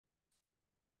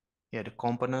Yeah, the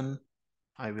component,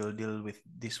 I will deal with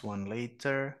this one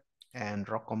later. And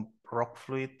rock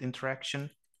fluid interaction.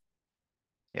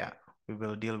 Yeah, we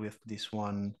will deal with this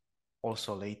one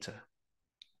also later.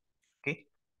 Okay,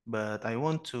 but I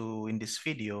want to, in this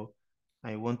video,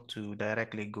 I want to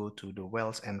directly go to the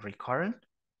wells and recurrent.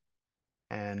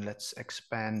 And let's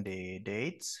expand the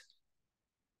dates.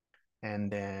 And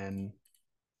then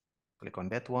click on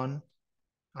that one.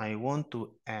 I want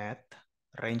to add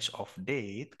range of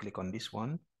date. Click on this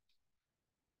one.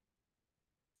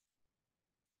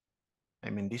 I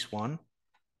mean this one.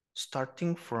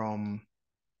 Starting from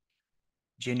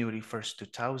January 1st,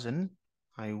 2000,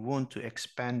 I want to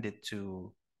expand it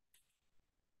to,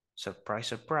 surprise,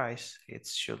 surprise, it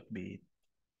should be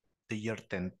the year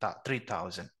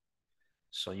 3000.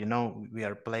 So, you know, we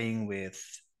are playing with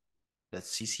the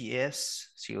CCS,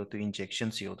 CO2 injection,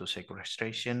 CO2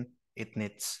 sequestration. It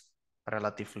needs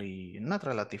relatively, not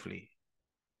relatively,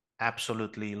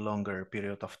 absolutely longer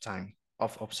period of time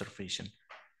of observation.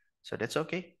 So that's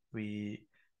okay. We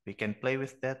can play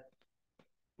with that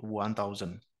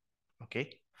 1000,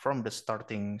 okay? From the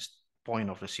starting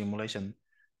point of the simulation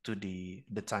to the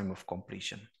time of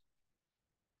completion.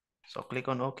 So click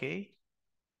on OK.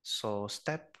 So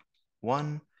step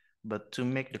 1, but to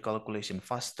make the calculation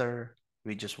faster,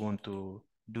 we just want to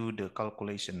do the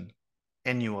calculation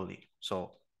annually.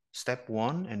 So step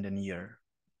 1 and then year.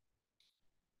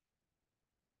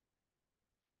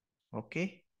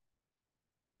 Okay.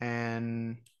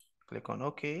 And click on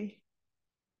OK.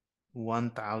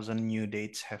 1000 new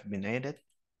dates have been added.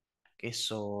 Okay,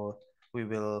 so we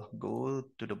will go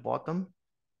to the bottom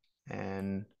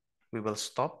and we will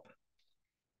stop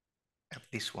at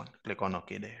this one. Click on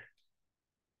OK there.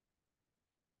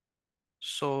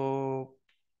 So,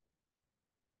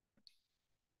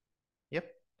 yep,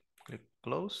 click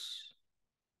close.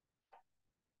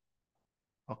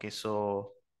 Okay,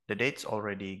 so the date's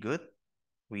already good.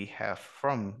 We have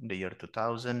from the year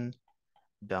 2000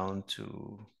 down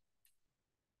to,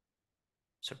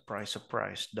 surprise,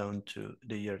 surprise, down to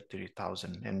the year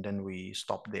 3000, and then we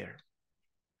stop there.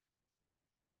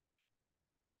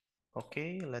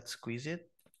 Okay, let's squeeze it.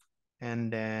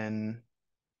 And then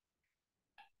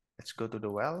let's go to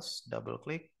the wells, double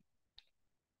click.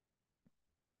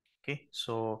 Okay,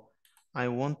 so I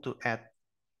want to add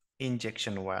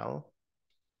injection well.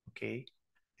 Okay,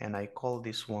 and I call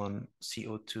this one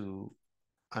CO2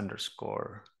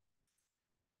 underscore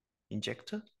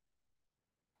injector.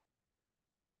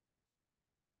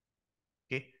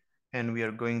 Okay, and we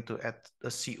are going to add a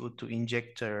CO2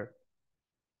 injector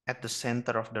at the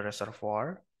center of the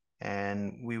reservoir,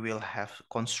 and we will have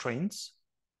constraints,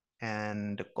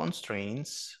 and the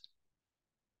constraints,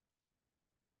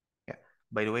 yeah,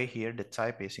 by the way, here the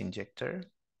type is injector,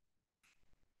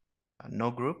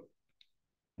 no group,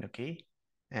 okay,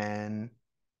 and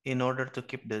in order to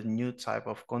keep the new type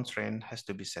of constraint has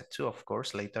to be set to, of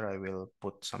course, later I will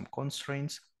put some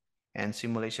constraints. And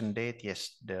simulation date,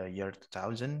 yes, the year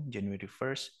 2000, January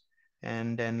 1st,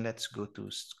 and then let's go to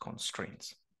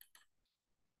constraints.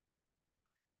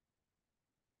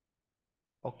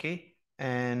 Okay,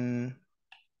 and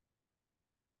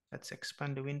let's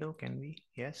expand the window, can we?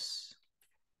 Yes.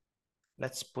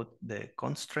 Let's put the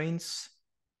constraints.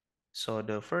 So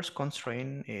the first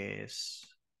constraint is,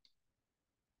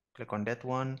 click on that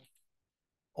one,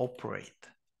 operate.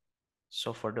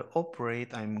 So for the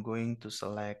operate, I'm going to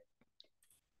select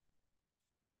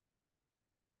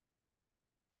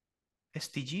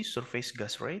STG, surface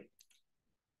gas rate,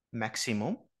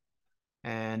 maximum.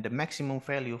 And the maximum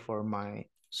value for my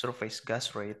surface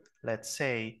gas rate, let's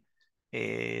say,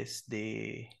 is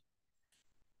the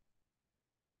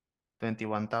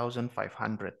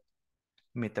 21,500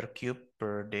 meter cube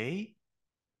per day.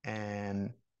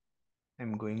 And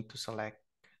I'm going to select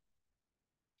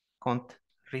count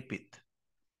repeat.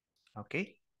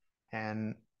 Okay.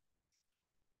 And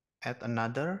add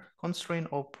another constraint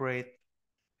operate.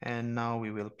 And now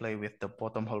we will play with the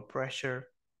bottom hole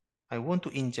pressure. I want to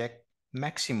inject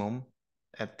maximum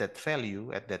at that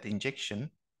value, at that injection,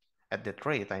 at that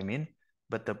rate, I mean,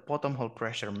 but the bottom hole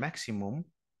pressure maximum,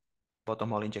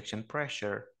 bottom hole injection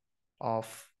pressure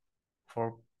of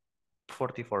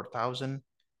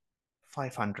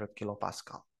 44,500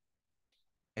 kilopascal.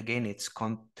 Again, it's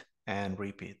count and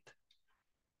repeat.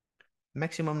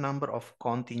 Maximum number of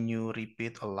continue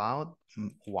repeat allowed,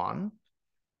 1,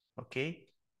 okay?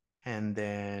 And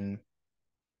then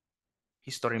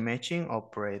history matching,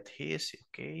 operate his,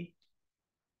 okay?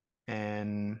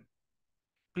 And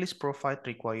please provide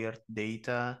required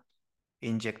data,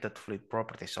 injected fluid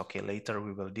properties. Okay, later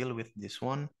we will deal with this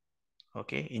one.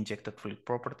 Okay, injected fluid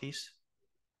properties.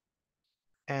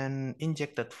 And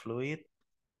injected fluid.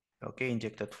 Okay,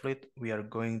 injected fluid, we are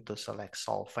going to select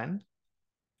solvent.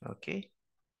 Okay.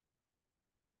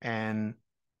 And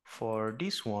for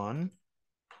this one,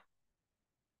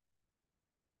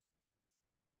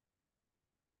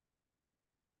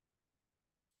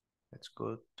 let's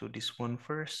go to this one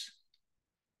first.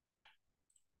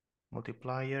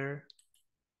 Multiplier,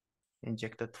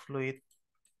 injected fluid,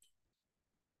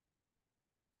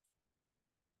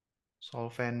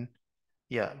 solvent.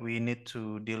 Yeah, we need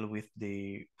to deal with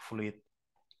the fluid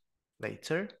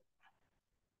later.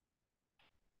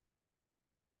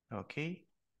 Okay.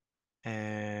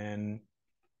 And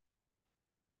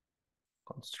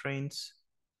constraints.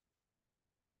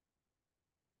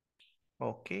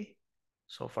 Okay.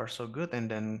 So far so good.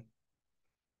 And then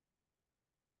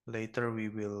later we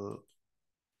will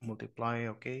multiply.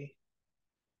 Okay.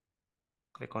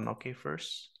 Click on OK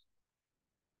first.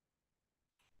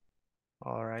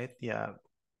 All right. Yeah.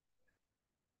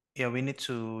 Yeah, we need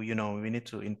to, we need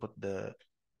to input the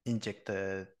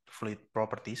injected fluid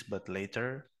properties, but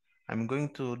later I'm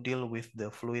going to deal with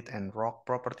the fluid and rock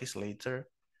properties later.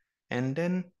 And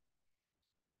then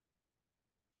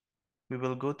we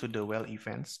will go to the well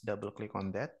events, double click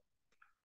on that.